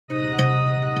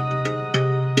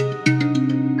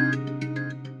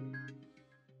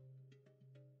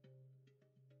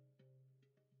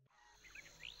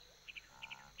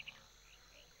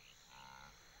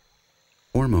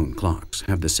clocks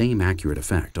have the same accurate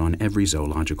effect on every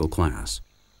zoological class,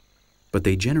 but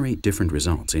they generate different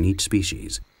results in each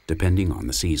species depending on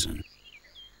the season.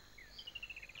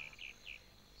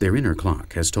 Their inner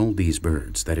clock has told these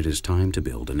birds that it is time to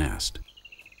build a nest.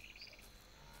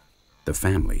 The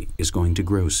family is going to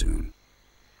grow soon.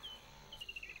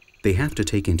 They have to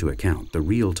take into account the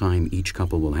real time each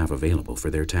couple will have available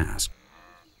for their task,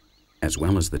 as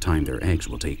well as the time their eggs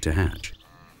will take to hatch.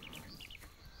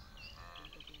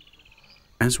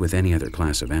 As with any other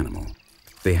class of animal,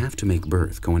 they have to make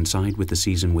birth coincide with the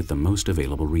season with the most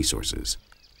available resources.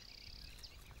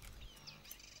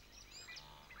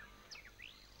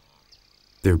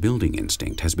 Their building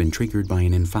instinct has been triggered by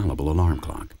an infallible alarm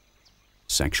clock: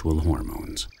 sexual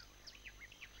hormones.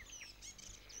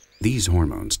 These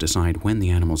hormones decide when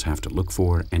the animals have to look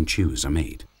for and choose a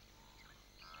mate.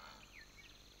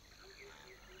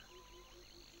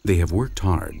 They have worked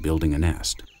hard building a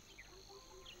nest,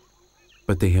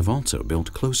 but they have also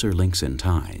built closer links and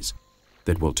ties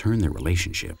that will turn their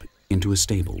relationship into a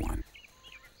stable one,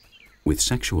 with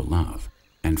sexual love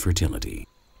and fertility,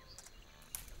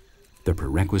 the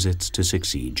prerequisites to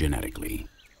succeed genetically.